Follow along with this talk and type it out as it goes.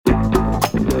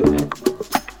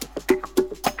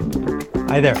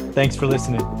Hi there. Thanks for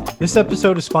listening. This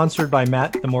episode is sponsored by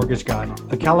Matt, the Mortgage Guy,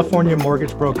 a California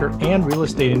mortgage broker and real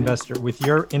estate investor with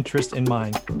your interest in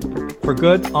mind. For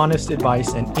good, honest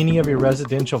advice and any of your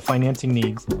residential financing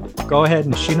needs, go ahead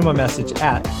and shoot him a message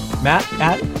at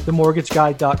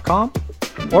matt@themortgageguy.com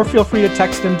or feel free to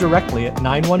text him directly at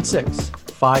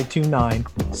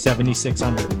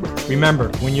 916-529-7600. Remember,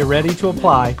 when you're ready to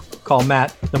apply, call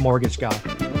Matt, the Mortgage Guy.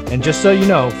 And just so you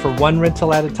know, for one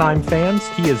rental at a time fans,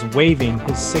 he is waiving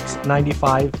his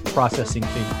 $6.95 processing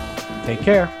fee. Take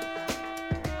care.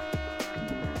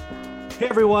 Hey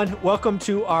everyone, welcome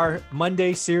to our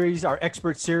Monday series, our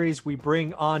expert series. We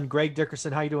bring on Greg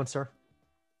Dickerson. How you doing, sir?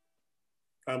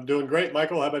 I'm doing great,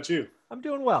 Michael. How about you? I'm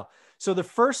doing well. So the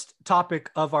first topic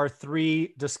of our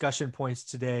three discussion points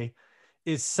today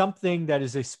is something that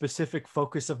is a specific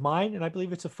focus of mine, and I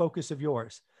believe it's a focus of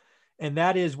yours. And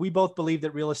that is, we both believe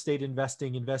that real estate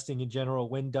investing in general,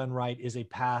 when done right, is a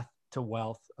path to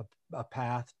wealth, a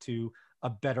path to a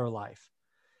better life.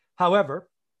 However,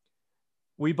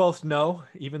 we both know,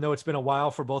 even though it's been a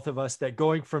while for both of us, that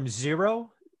going from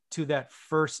zero to that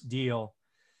first deal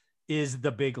is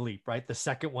the big leap, right? The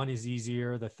second one is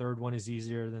easier. The third one is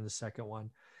easier than the second one.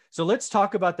 So let's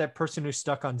talk about that person who's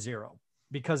stuck on zero,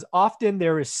 because often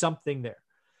there is something there.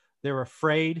 They're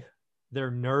afraid,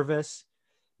 they're nervous.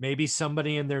 Maybe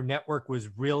somebody in their network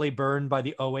was really burned by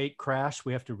the '08 crash.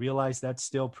 We have to realize that's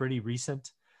still pretty recent.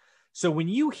 So when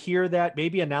you hear that,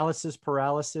 maybe analysis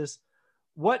paralysis,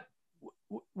 what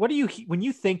do you, when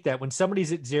you think that when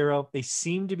somebody's at zero, they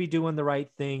seem to be doing the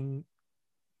right thing,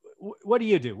 what do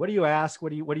you do? What do you ask? What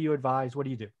do you advise? What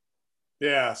do you do?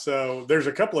 Yeah, so there's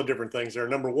a couple of different things there.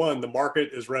 Number one, the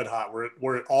market is red hot.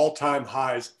 We're at all-time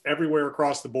highs everywhere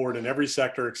across the board in every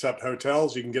sector except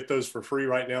hotels. You can get those for free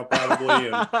right now, probably.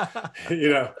 And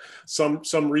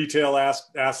some retail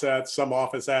assets, some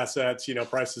office assets.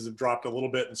 Prices have dropped a little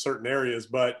bit in certain areas,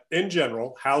 but in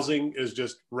general, housing is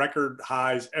just record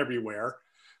highs everywhere.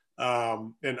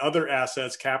 And other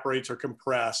assets, cap rates are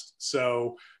compressed.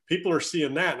 So people are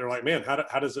seeing that and they're like, man, how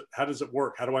does it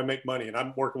work? How do I make money? And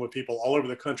I'm working with people all over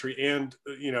the country and,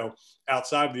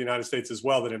 outside of the United States as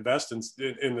well that invest in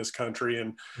this country.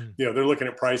 And, they're looking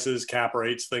at prices, cap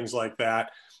rates, things like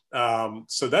that.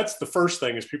 So that's the first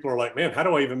thing is people are like, man, how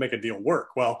do I even make a deal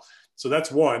work? Well, so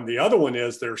that's one. The other one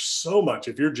is there's so much,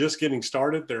 if you're just getting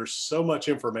started, there's so much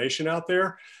information out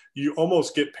there. You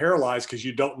almost get paralyzed because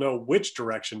you don't know which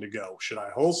direction to go. Should I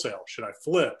wholesale? Should I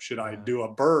flip? Should I do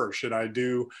a BRRRR? Should I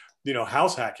do,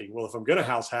 house hacking? Well, if I'm going to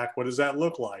house hack, what does that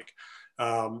look like?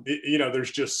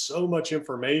 There's just so much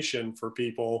information for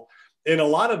people. And a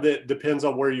lot of it depends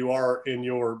on where you are in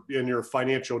your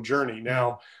financial journey.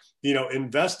 Now,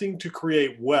 investing to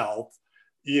create wealth,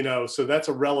 so that's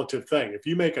a relative thing. If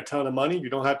you make a ton of money, you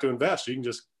don't have to invest. You can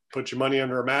just put your money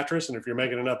under a mattress. And if you're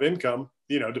making enough income,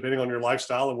 depending on your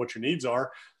lifestyle and what your needs are,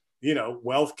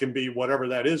 wealth can be whatever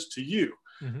that is to you.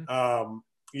 Mm-hmm.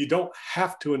 You don't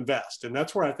have to invest. And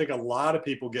that's where I think a lot of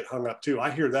people get hung up too.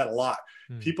 I hear that a lot.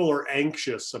 Mm-hmm. People are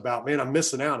anxious about, man, I'm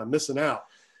missing out.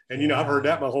 And, I've heard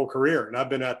that my whole career. And I've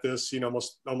been at this,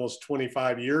 almost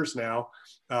 25 years now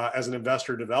as an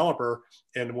investor developer.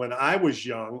 And when I was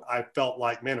young, I felt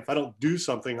like, man, if I don't do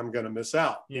something, I'm going to miss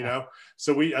out,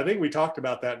 So I think we talked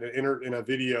about that in a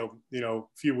video, a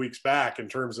few weeks back in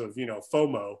terms of,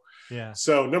 FOMO. Yeah.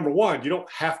 So number one, you don't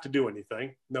have to do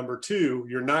anything. Number two,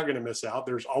 you're not going to miss out.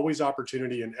 There's always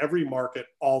opportunity in every market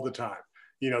all the time.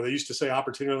 They used to say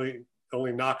opportunity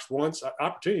only knocks once.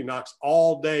 Opportunity knocks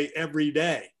all day, every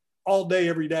day. All day,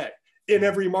 every day, in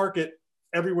every market,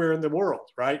 everywhere in the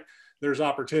world, right? There's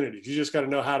opportunities. You just got to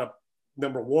know how to,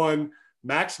 number one,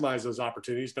 maximize those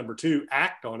opportunities. Number two,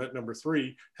 act on it. Number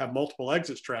three, have multiple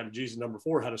exit strategies. And number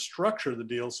four, how to structure the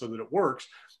deal so that it works.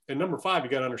 And number five,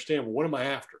 you got to understand, well, what am I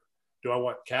after? Do I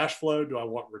want cash flow? Do I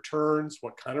want returns?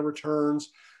 What kind of returns?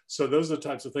 So those are the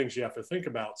types of things you have to think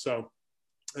about. So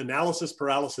analysis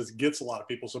paralysis gets a lot of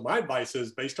people. So my advice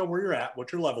is based on where you're at,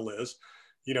 what your level is,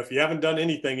 if you haven't done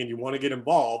anything and you want to get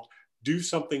involved, do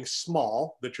something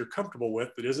small that you're comfortable with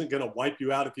that isn't going to wipe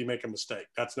you out if you make a mistake.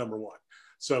 That's number one.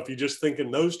 So if you just think in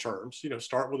those terms,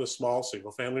 start with a small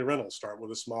single family rental, start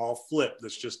with a small flip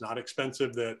that's just not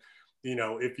expensive that,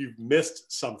 if you've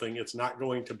missed something, it's not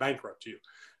going to bankrupt you.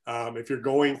 If you're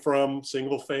going from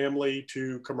single family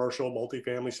to commercial,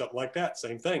 multifamily, something like that,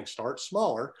 same thing, start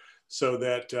smaller. So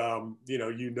that,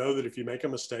 that if you make a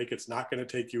mistake, it's not going to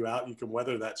take you out. You can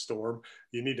weather that storm.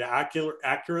 You need to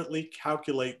accurately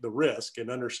calculate the risk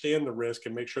and understand the risk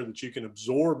and make sure that you can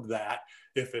absorb that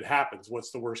if it happens?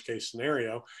 What's the worst case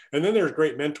scenario? And then there's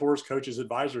great mentors, coaches,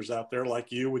 advisors out there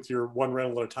like you with your one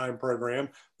rental at a time program,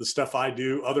 the stuff I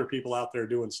do, other people out there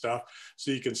doing stuff.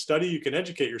 So you can study, you can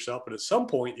educate yourself, but at some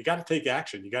point you got to take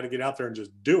action. You got to get out there and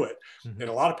just do it. And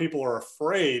a lot of people are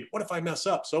afraid, what if I mess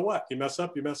up? So what? You mess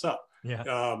up, you mess up.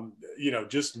 Yeah.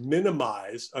 Just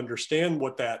minimize, understand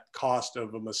what that cost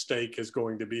of a mistake is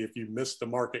going to be if you miss the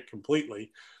market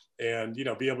completely, and,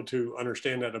 be able to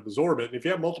understand that and absorb it. And if you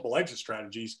have multiple exit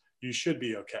strategies, you should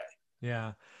be okay.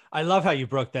 Yeah. I love how you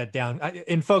broke that down.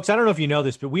 And folks, I don't know if you know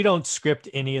this, but we don't script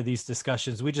any of these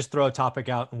discussions. We just throw a topic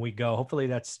out and we go. Hopefully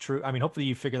that's true. I mean, hopefully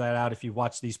you figure that out if you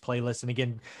watch these playlists. And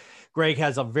again, Greg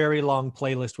has a very long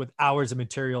playlist with hours of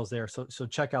materials there. So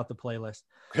check out the playlist.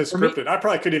 It's scripted. I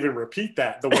probably couldn't even repeat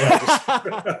that the way I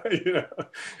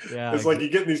just, Yeah, it's like you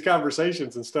get in these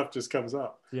conversations and stuff just comes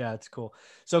up. Yeah, it's cool.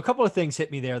 So a couple of things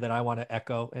hit me there that I want to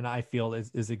echo and I feel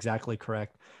is exactly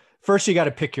correct. First, you got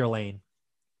to pick your lane,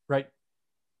 right?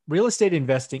 Real estate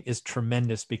investing is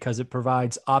tremendous because it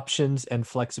provides options and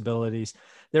flexibilities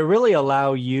that really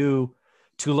allow you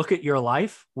to look at your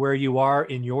life, where you are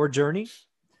in your journey,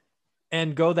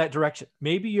 and go that direction.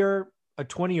 Maybe you're a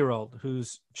 20-year-old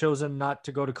who's chosen not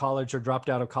to go to college or dropped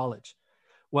out of college.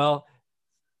 Well,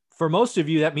 for most of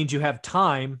you, that means you have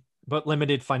time, but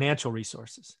limited financial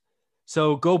resources.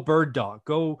 So go bird dog,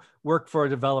 go work for a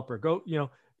developer,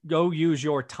 go use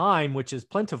your time, which is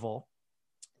plentiful,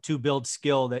 to build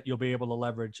skill that you'll be able to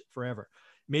leverage forever.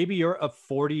 Maybe you're a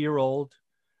 40-year-old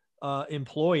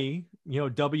employee,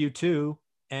 W-2,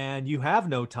 and you have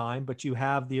no time, but you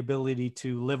have the ability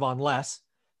to live on less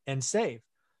and save.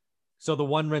 So the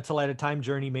one rental at a time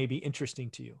journey may be interesting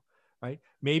to you, right?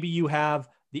 Maybe you have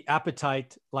the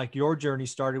appetite, like your journey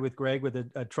started with Greg, with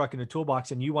a truck and a toolbox,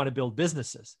 and you want to build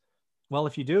businesses. Well,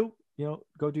 if you do,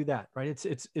 go do that, right?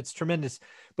 It's tremendous.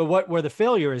 But where the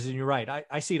failure is, and you're right,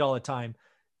 I see it all the time.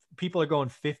 People are going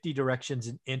 50 directions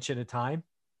an inch at a time,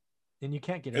 and you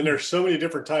can't get it. And there's so many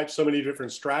different types, so many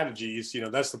different strategies.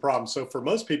 That's the problem. So for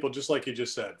most people, just like you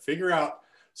just said, figure out.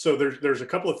 So there's a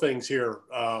couple of things here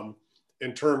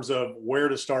in terms of where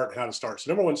to start and how to start. So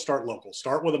number one, start local.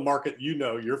 Start with a market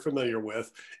you're familiar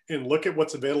with, and look at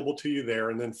what's available to you there,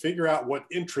 and then figure out what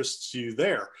interests you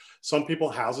there. Some people,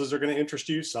 houses are going to interest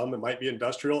you. Some, it might be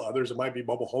industrial. Others, it might be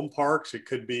mobile home parks. It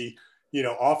could be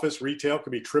office, retail,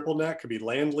 could be triple net, could be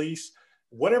land lease,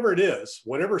 whatever it is,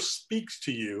 whatever speaks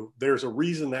to you, there's a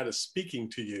reason that is speaking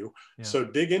to you. Yeah. So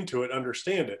dig into it,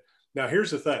 understand it. Now,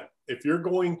 here's the thing. If you're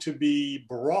going to be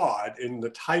broad in the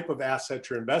type of asset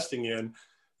you're investing in,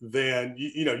 then,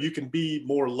 you can be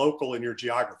more local in your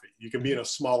geography. You can be in a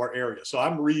smaller area. So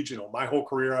I'm regional. My whole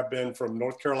career, I've been from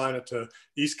North Carolina to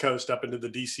East Coast up into the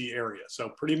DC area. So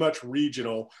pretty much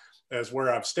regional as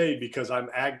where I've stayed, because I'm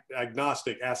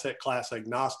agnostic, asset class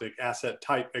agnostic, asset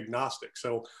type agnostic.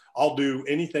 So I'll do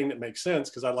anything that makes sense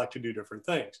because I like to do different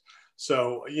things.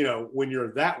 So, when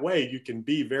you're that way, you can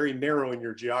be very narrow in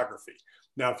your geography.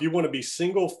 Now, if you want to be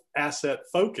single asset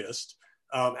focused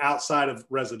outside of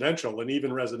residential, and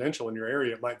even residential in your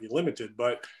area, it might be limited,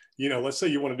 but let's say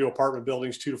you want to do apartment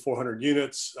buildings, 200 to 400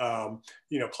 units,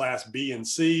 class B and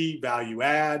C, value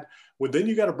add. Well, then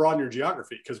you got to broaden your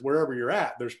geography, because wherever you're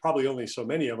at, there's probably only so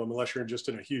many of them unless you're just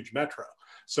in a huge metro.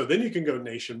 So then you can go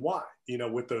nationwide,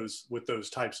 with those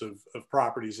types of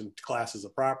properties and classes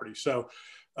of property. So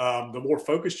the more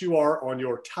focused you are on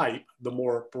your type, the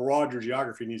more broad your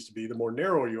geography needs to be. The more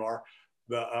narrow you are,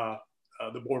 the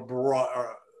more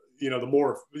broad, the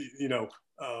more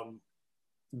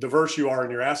diverse you are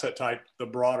in your asset type, the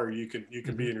broader you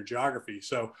can be in your geography.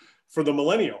 So for the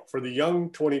millennial, for the young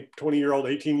 20-year-old,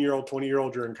 18-year-old,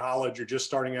 20-year-old, you're in college, you're just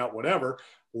starting out, whatever,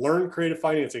 learn creative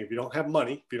financing. If you don't have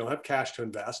money, if you don't have cash to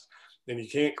invest, and you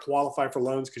can't qualify for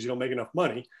loans because you don't make enough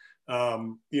money,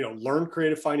 learn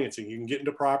creative financing. You can get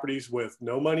into properties with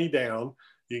no money down.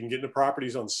 You can get into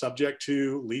properties on subject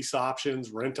to, lease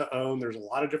options, rent to own. There's a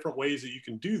lot of different ways that you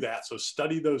can do that. So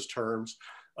study those terms,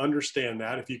 understand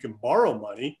that. If you can borrow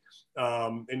money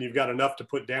and you've got enough to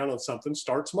put down on something,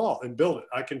 start small and build it.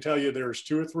 I can tell you there's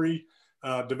 2 or 3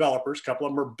 developers, a couple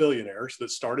of them are billionaires,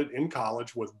 that started in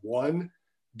college with one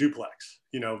duplex.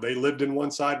 They lived in one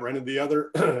side, rented the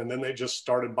other, and then they just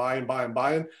started buying,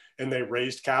 and they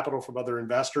raised capital from other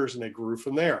investors, and they grew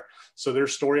from there. So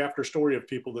there's story after story of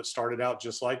people that started out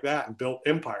just like that and built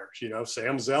empires.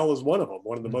 Sam Zell is one of them,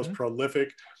 one of the most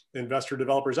prolific investor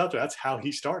developers out there. That's how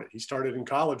he started. He started in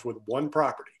college with one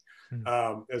property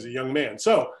as a young man.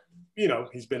 So,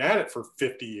 he's been at it for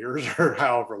 50 years or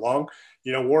however long.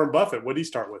 Warren Buffett, what did he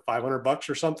start with? $500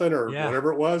 or something, or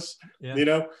whatever it was,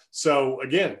 So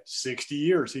again, 60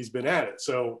 years he's been at it.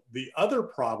 So the other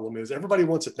problem is everybody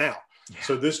wants it now.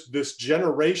 So this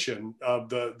generation of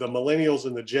the millennials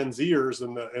and the Gen Zers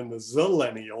and the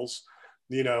zillennials,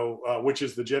 which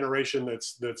is the generation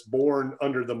that's born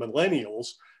under the millennials,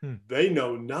 they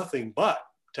know nothing but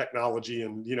technology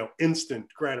and instant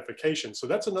gratification. So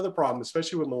that's another problem,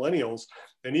 especially with millennials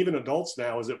and even adults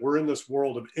now, is that we're in this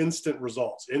world of instant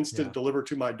results, instant delivered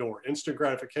to my door, instant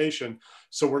gratification.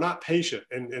 So we're not patient,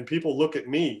 and people look at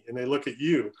me and they look at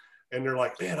you and they're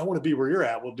like, man, I want to be where you're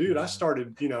at. Well, dude, I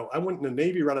started, I went in the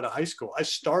Navy right out of high school. I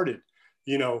started,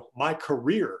 my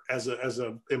career as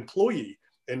a employee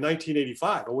in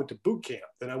 1985. I went to boot camp,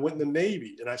 then I went in the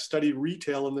Navy and I studied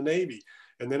retail in the Navy.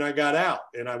 And then I got out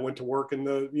and I went to work in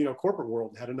the, corporate world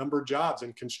and had a number of jobs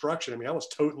in construction. I mean, I was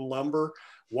toting lumber,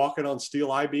 walking on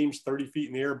steel I-beams, 30 feet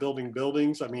in the air, building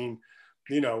buildings. I mean,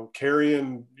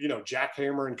 carrying,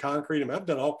 jackhammer and concrete. I mean, I've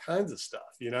done all kinds of stuff,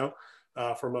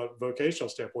 from a vocational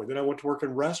standpoint. Then I went to work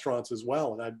in restaurants as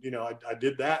well. And I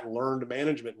did that and learned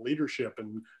management and leadership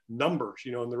and numbers,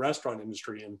 in the restaurant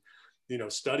industry, and,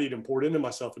 studied and poured into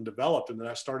myself and developed. And then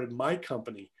I started my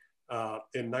company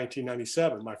in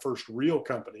 1997, my first real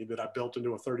company that I built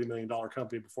into a $30 million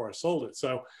company before I sold it.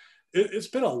 So it's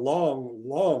been a long,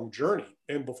 long journey.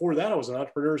 And before that, I was an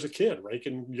entrepreneur as a kid,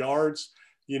 raking yards,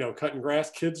 cutting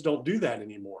grass. Kids don't do that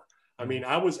anymore. I mean,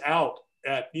 I was out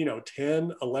at,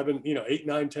 10, 11, 8,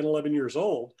 9, 10, 11 years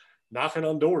old, knocking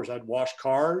on doors. I'd wash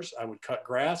cars. I would cut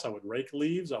grass. I would rake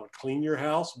leaves. I would clean your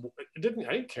house. I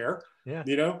didn't care.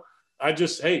 Yeah. I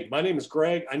just, hey, my name is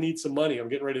Greg. I need some money. I'm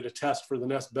getting ready to test for the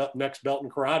next belt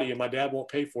in karate, and my dad won't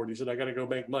pay for it. He said, I got to go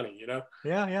make money,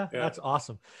 Yeah. That's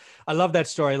awesome. I love that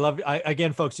story.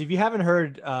 Again, folks, if you haven't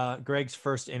heard Greg's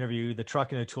first interview, the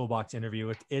Truck in a Toolbox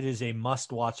interview, it is a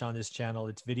must watch on this channel.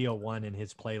 It's video 1 in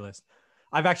his playlist.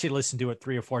 I've actually listened to it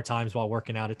 3 or 4 times while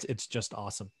working out. It's just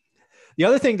awesome. The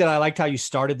other thing that I liked how you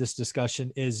started this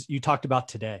discussion is you talked about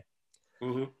today,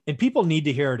 and people need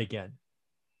to hear it again.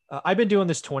 I've been doing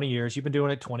this 20 years. You've been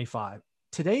doing it 25.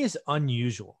 Today is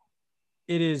unusual.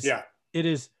 It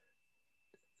is.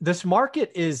 This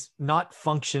market is not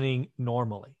functioning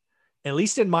normally. At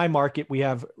least in my market, we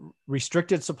have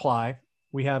restricted supply.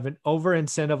 We have an over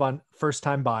incentive on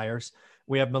first-time buyers.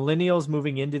 We have millennials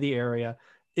moving into the area.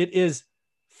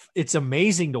 It's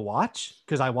amazing to watch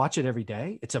because I watch it every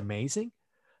day. It's amazing.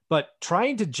 But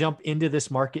trying to jump into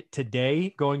this market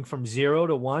today, going from 0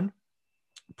 to 1,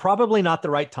 probably not the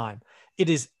right time. It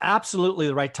is absolutely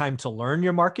the right time to learn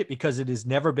your market because it has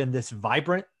never been this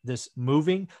vibrant, this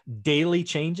moving, daily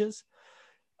changes.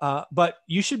 But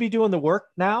you should be doing the work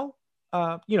now.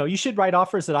 You should write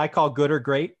offers that I call good or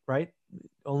great, right?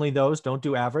 Only those, don't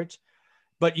do average.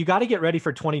 But you got to get ready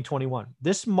for 2021.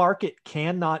 This market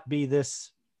cannot be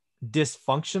this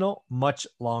dysfunctional much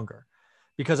longer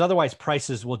because otherwise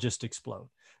prices will just explode.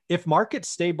 If markets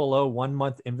stay below 1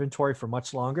 month inventory for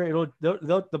much longer,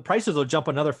 the prices will jump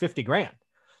another 50 grand,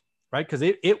 right? Because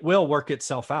it will work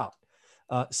itself out.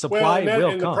 Supply will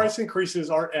come. The price increases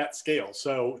aren't at scale.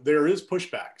 So there is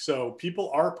pushback. So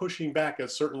people are pushing back at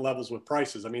certain levels with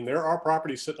prices. I mean, there are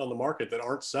properties sitting on the market that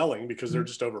aren't selling because they're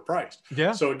just overpriced.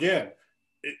 Yeah. So again,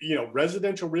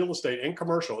 residential real estate and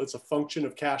commercial, it's a function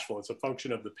of cash flow. It's a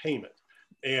function of the payment.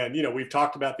 And, we've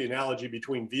talked about the analogy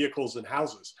between vehicles and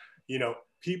houses.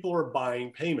 People are buying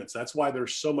payments. That's why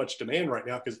there's so much demand right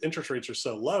now, because interest rates are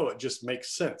so low. It just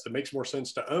makes sense. It makes more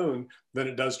sense to own than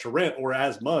it does to rent, or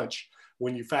as much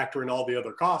when you factor in all the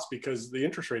other costs, because the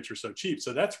interest rates are so cheap.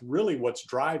 So that's really what's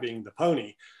driving the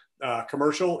pony.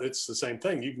 Commercial, it's the same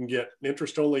thing. You can get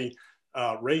interest-only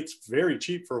rates very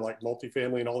cheap for like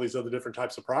multifamily and all these other different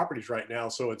types of properties right now.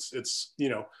 So it's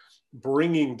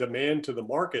bringing demand to the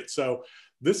market. So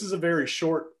this is a very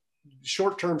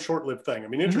short-term, short-lived thing. I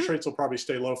mean, interest rates will probably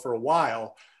stay low for a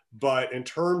while, but in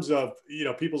terms of,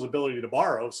 people's ability to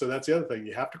borrow, so that's the other thing.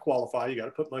 You have to qualify, you got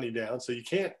to put money down. So you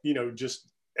can't,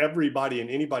 just everybody and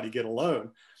anybody get a loan.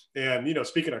 And,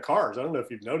 speaking of cars, I don't know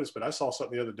if you've noticed, but I saw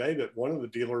something the other day that one of the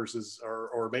dealers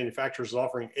or manufacturers is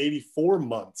offering 84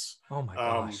 months. Oh my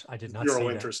gosh. I did not zero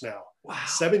see interest that. now. Wow.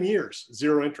 7 years,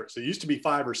 0 interest. It used to be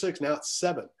 5 or 6. Now it's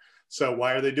 7. So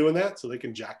why are they doing that? So they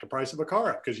can jack the price of a car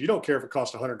up, because you don't care if it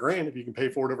costs 100 grand. If you can pay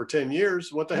for it over 10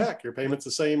 years, what the heck? Your payment's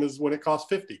the same as when it cost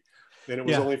 50 and it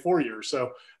was only 4 years.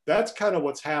 So that's kind of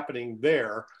what's happening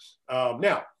there.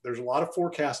 Now there's a lot of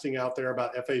forecasting out there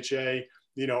about FHA,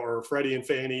 or Freddie and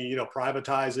Fannie,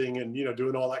 privatizing and,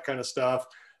 doing all that kind of stuff.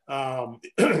 Going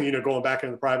back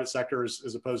into the private sector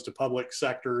as opposed to public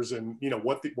sectors, and,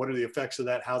 what are the effects of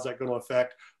that? How's that going to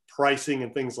affect pricing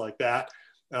and things like that?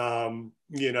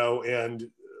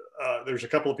 There's a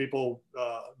couple of people,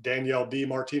 Danielle D.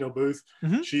 Martino Booth,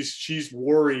 she's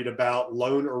worried about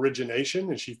loan origination,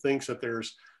 and she thinks that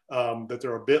there's that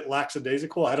they're a bit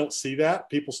lackadaisical. I don't see that.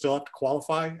 People still have to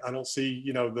qualify. I don't see,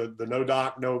 the no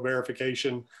doc, no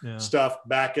verification stuff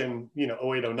back in,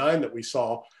 0809 that we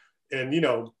saw. And,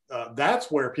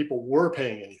 that's where people were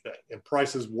paying anything and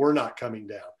prices were not coming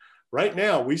down. Right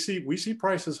now, we see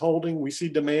prices holding. We see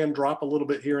demand drop a little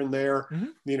bit here and there,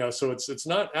 so it's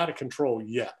not out of control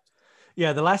yet.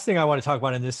 Yeah. The last thing I want to talk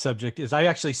about in this subject is I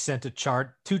actually sent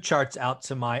two charts out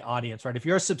to my audience, right? If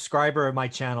you're a subscriber of my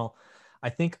channel, I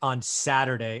think on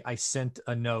Saturday, I sent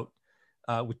a note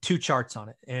with two charts on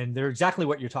it, and they're exactly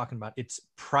what you're talking about. It's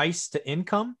price to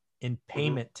income and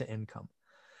payment to income.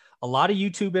 A lot of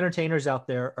YouTube entertainers out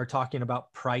there are talking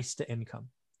about price to income,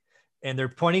 and they're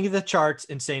pointing at the charts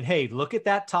and saying, hey, look at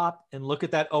that top and look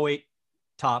at that '08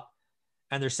 top.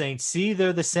 And they're saying, see,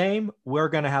 they're the same. We're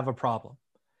going to have a problem.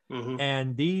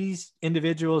 And these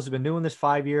individuals have been doing this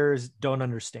 5 years, don't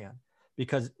understand,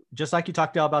 because just like you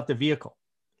talked about the vehicle,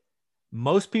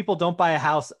 most people don't buy a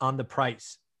house on the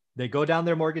price. They go down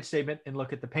their mortgage statement and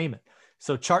look at the payment.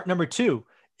 So chart number 2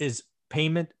 is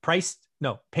payment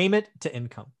to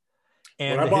income.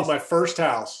 And when I bought my first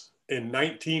house in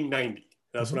 1990,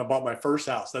 that's when I bought my first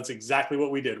house. That's exactly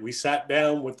what we did. We sat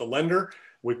down with the lender.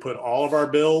 We put all of our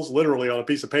bills literally on a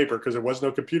piece of paper because there was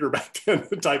no computer back then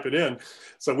to type it in.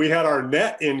 So we had our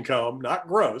net income, not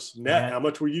gross, net. How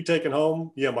much were you taking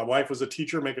home? Yeah, my wife was a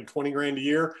teacher making 20 grand a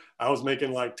year. I was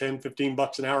making like 10, 15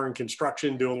 bucks an hour in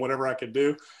construction, doing whatever I could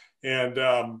do. And,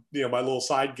 my little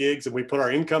side gigs, and we put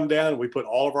our income down, we put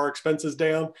all of our expenses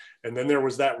down. And then there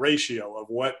was that ratio of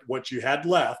what you had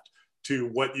left to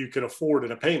what you could afford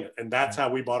in a payment. And that's how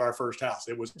we bought our first house.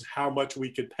 It was how much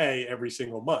we could pay every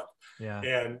single month. Yeah.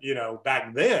 And,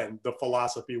 back then the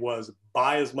philosophy was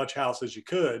buy as much house as you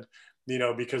could,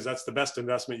 because that's the best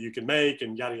investment you can make,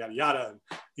 and yada, yada, yada.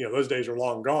 And, those days are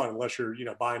long gone unless you're,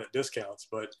 buying at discounts.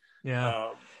 But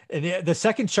and the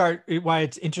second chart, why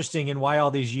it's interesting and why all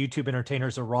these YouTube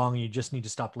entertainers are wrong, and you just need to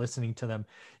stop listening to them,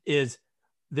 is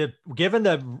given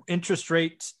the interest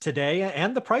rates today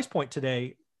and the price point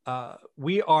today,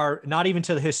 we are not even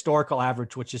to the historical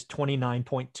average, which is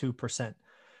 29.2%,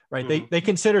 right? They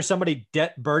consider somebody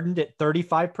debt burdened at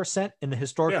 35%, and the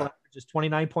historical average is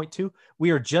 29.2.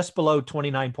 We are just below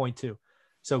 29.2.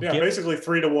 So basically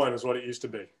 3 to 1 is what it used to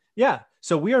be. Yeah.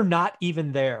 So we are not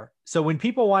even there. So when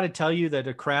people want to tell you that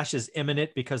a crash is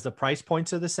imminent because the price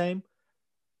points are the same,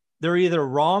 they're either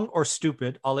wrong or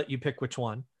stupid. I'll let you pick which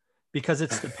one, because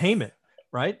it's the payment.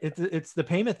 Right? It's the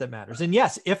payment that matters. And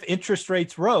yes, if interest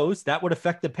rates rose, that would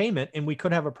affect the payment and we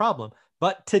could have a problem.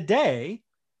 But today,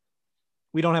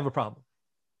 we don't have a problem.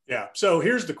 Yeah. So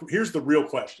here's the real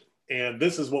question. And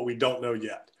this is what we don't know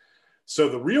yet. So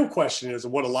the real question is,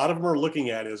 and what a lot of them are looking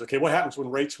at is, okay, what happens when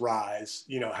rates rise?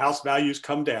 House values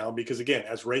come down, because again,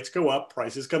 as rates go up,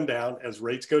 prices come down. As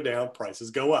rates go down,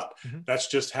 prices go up. That's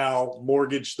just how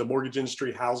the mortgage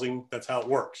industry, housing, that's how it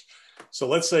works. So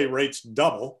let's say rates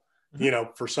double.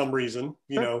 For some reason,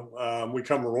 we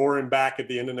come roaring back at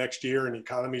the end of next year, and the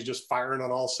economy is just firing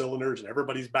on all cylinders and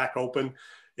everybody's back open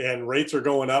and rates are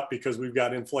going up because we've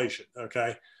got inflation.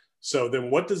 Okay. So then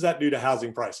what does that do to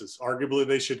housing prices? Arguably,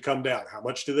 they should come down. How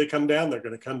much do they come down? They're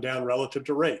going to come down relative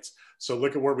to rates. So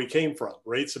look at where we came from.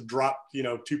 Rates have dropped,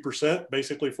 2%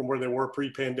 basically from where they were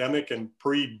pre-pandemic and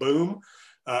pre-boom.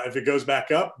 If it goes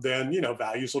back up, then,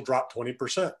 values will drop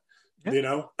 20%.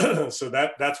 So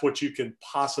that's what you can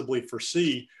possibly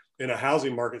foresee in a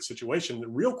housing market situation. The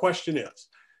real question is,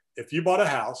 if you bought a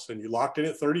house and you locked in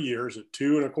at 30 years at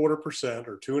 2.25%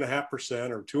 or 2.5%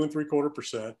 or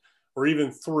 2.75%, or even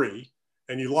 3%,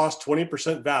 and you lost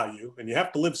 20% value and you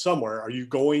have to live somewhere, are you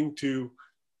going to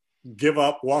give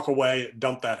up, walk away,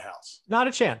 dump that house? Not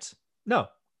a chance. No.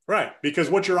 Right. Because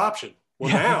what's your option?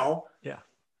 Well, now,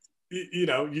 you're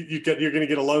going to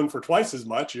get a loan for twice as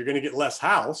much. You're going to get less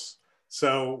house.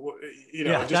 So, it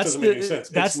just doesn't make any sense.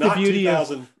 That's the beauty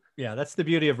that's the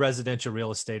beauty of residential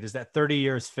real estate, is that 30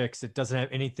 years fixed. It doesn't have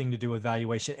anything to do with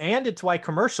valuation. And it's why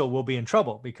commercial will be in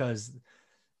trouble, because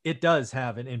it does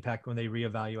have an impact when they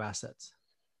reevaluate assets.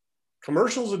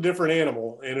 Commercial's a different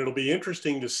animal, and it'll be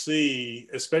interesting to see,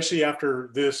 especially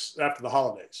after the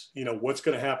holidays, what's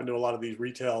going to happen to a lot of these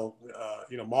retail,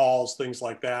 malls, things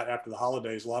like that after the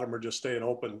holidays. A lot of them are just staying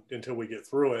open until we get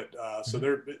through it. So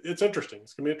it's interesting.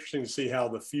 It's going to be interesting to see how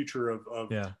the future of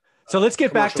So let's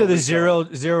get back to the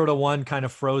zero to one kind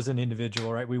of frozen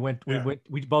individual, right?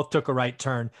 We both took a right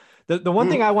turn. The one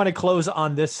thing I want to close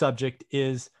on this subject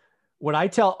is, what I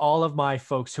tell all of my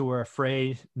folks who are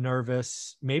afraid,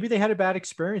 nervous, maybe they had a bad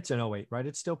experience in '08, right?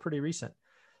 It's still pretty recent.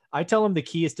 I tell them the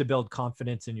key is to build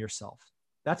confidence in yourself.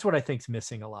 That's what I think is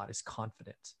missing a lot, is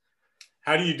confidence.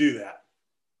 How do you do that?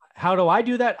 how do I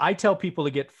do that? I tell people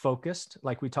to get focused,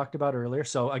 like we talked about earlier.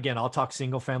 So again, I'll talk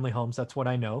single family homes. That's what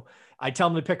I know. I tell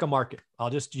them to pick a market. I'll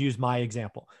just use my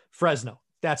example. Fresno,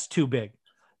 that's too big.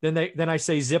 Then I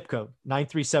say zip code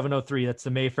 93703. That's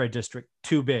the Mayfair district.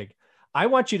 Too big. I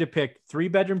want you to pick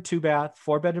 3-bedroom, 2-bath,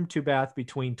 4-bedroom, 2-bath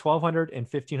between 1,200 and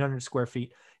 1,500 square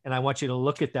feet. And I want you to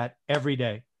look at that every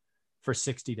day for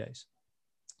 60 days.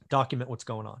 Document what's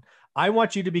going on. I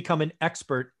want you to become an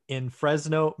expert in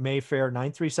Fresno, Mayfair,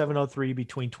 93703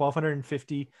 between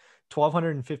 1,250 and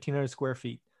 1,500 square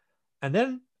feet. And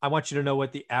then I want you to know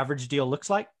what the average deal looks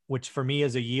like, which for me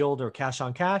is a yield or cash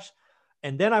on cash.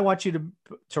 And then I want you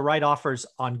to write offers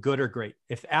on good or great.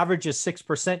 If average is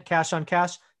 6% cash on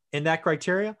cash in that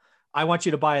criteria, I want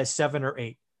you to buy a 7 or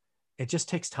 8. It just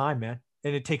takes time, man.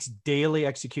 And it takes daily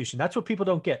execution. That's what people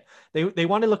don't get. They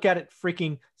want to look at it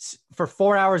freaking for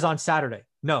 4 hours on Saturday.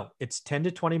 No, it's 10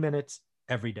 to 20 minutes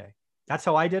every day. That's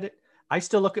how I did it. I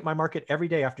still look at my market every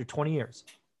day after 20 years.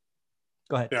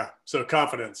 Go ahead. Yeah. So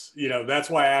confidence,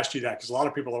 that's why I asked you that, because a lot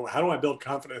of people are, how do I build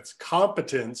confidence?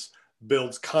 Competence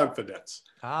builds confidence.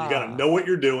 You got to know what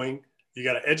you're doing. You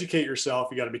got to educate yourself.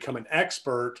 You got to become an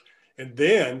expert, and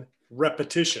then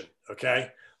repetition.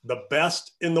 Okay. The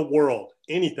best in the world,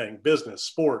 anything, business,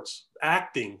 sports,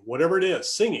 acting, whatever it is,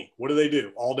 singing, what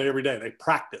do? All day, every day. They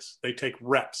practice, they take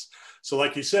reps. So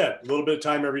like you said, a little bit of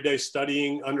time every day,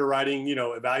 studying, underwriting,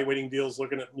 evaluating deals,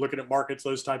 looking at markets,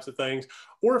 those types of things.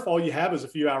 Or if all you have is a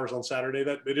few hours on Saturday,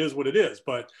 that it is what it is.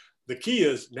 But the key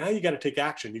is now you got to take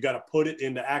action. You got to put it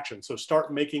into action. So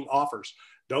start making offers.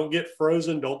 Don't get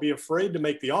frozen. Don't be afraid to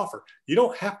make the offer. You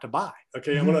don't have to buy.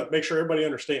 Okay. I'm going to make sure everybody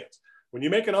understands. When you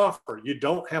make an offer, you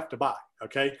don't have to buy,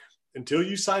 okay? Until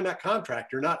you sign that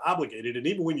contract, you're not obligated. And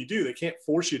even when you do, they can't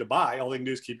force you to buy. All they can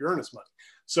do is keep your earnest money.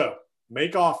 So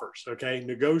make offers, okay?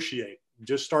 Negotiate.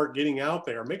 Just start getting out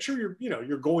there. Make sure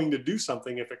you're going to do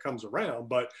something if it comes around.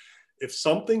 But if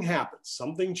something happens,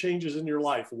 something changes in your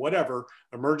life, whatever,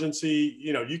 emergency,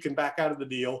 you can back out of the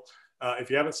deal. If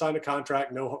you haven't signed a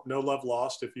contract, no love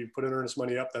lost. If you put in earnest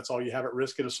money up, that's all you have at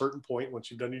risk at a certain point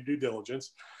once you've done your due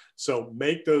diligence. So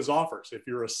make those offers. If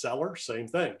you're a seller, same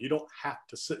thing. You don't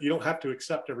have to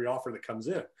accept every offer that comes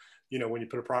in. When you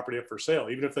put a property up for sale,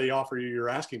 even if they offer you your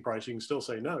asking price, you can still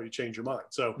say no. You change your mind.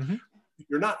 So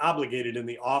you're not obligated in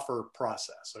the offer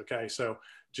process. Okay, so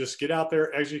just get out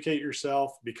there, educate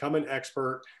yourself, become an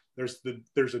expert.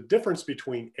 There's a difference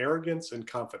between arrogance and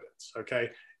confidence.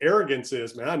 Okay, arrogance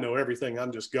is, man, I know everything.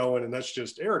 I'm just going, and that's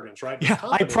just arrogance, right? Yeah,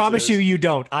 I promise you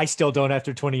don't. I still don't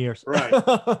after 20 years.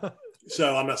 Right.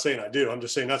 So I'm not saying I do. I'm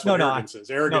just saying that's what arrogance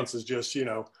is. Arrogance is just,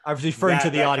 I was referring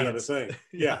to the audience. Kind of a thing.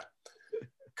 Yeah.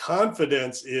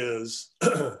 Confidence is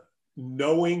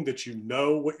knowing that you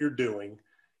know what you're doing.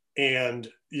 And,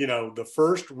 the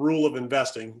first rule of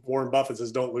investing, Warren Buffett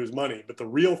says, don't lose money. But the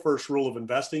real first rule of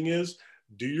investing is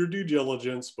do your due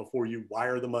diligence before you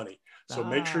wire the money. So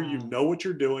make sure you know what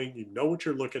you're doing. You know what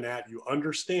you're looking at. You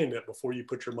understand it before you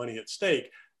put your money at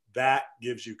stake. That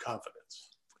gives you confidence.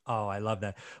 Oh, I love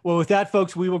that. Well, with that,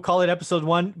 folks, we will call it episode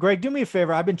 1. Greg, do me a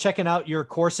favor. I've been checking out your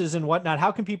courses and whatnot.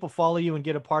 How can people follow you and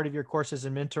get a part of your courses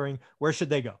and mentoring? Where should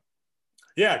they go?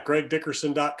 Yeah,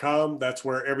 gregdickerson.com. That's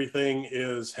where everything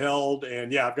is held.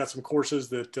 And yeah, I've got some courses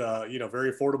that,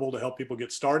 very affordable to help people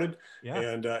get started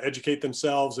and educate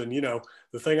themselves. And,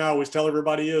 the thing I always tell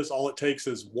everybody is all it takes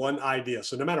is one idea.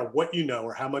 So no matter what you know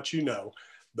or how much you know,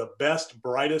 the best,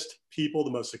 brightest people,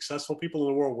 the most successful people in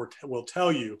the world will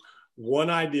tell you one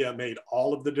idea made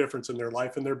all of the difference in their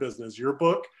life and their business. Your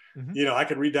book, I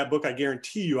could read that book. I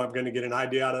guarantee you I'm going to get an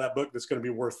idea out of that book that's going to be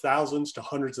worth thousands to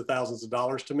hundreds of thousands of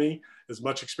dollars to me. As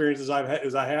much experience as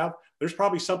I have, there's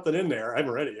probably something in there. I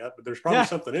haven't read it yet, but there's probably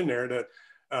something in there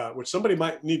that which somebody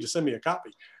might need to send me a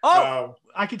copy. Oh,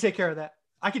 I can take care of that.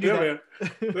 I can do that. Man.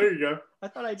 There you go. I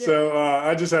thought I did. So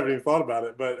I just haven't even thought about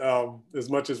it, but as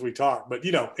much as we talk, but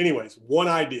anyways, one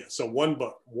idea. So one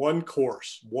book, one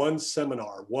course, one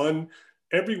seminar,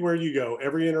 everywhere you go,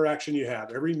 every interaction you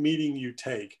have, every meeting you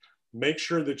take, make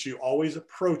sure that you always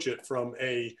approach it from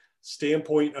a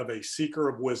standpoint of a seeker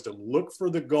of wisdom. Look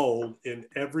for the gold in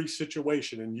every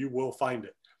situation and you will find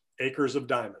it. Acres of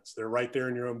diamonds. They're right there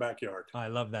in your own backyard. I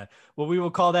love that. Well, we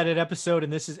will call that an episode,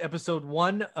 and this is episode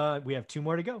 1. We have 2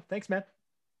 more to go. Thanks, man.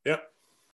 Yep.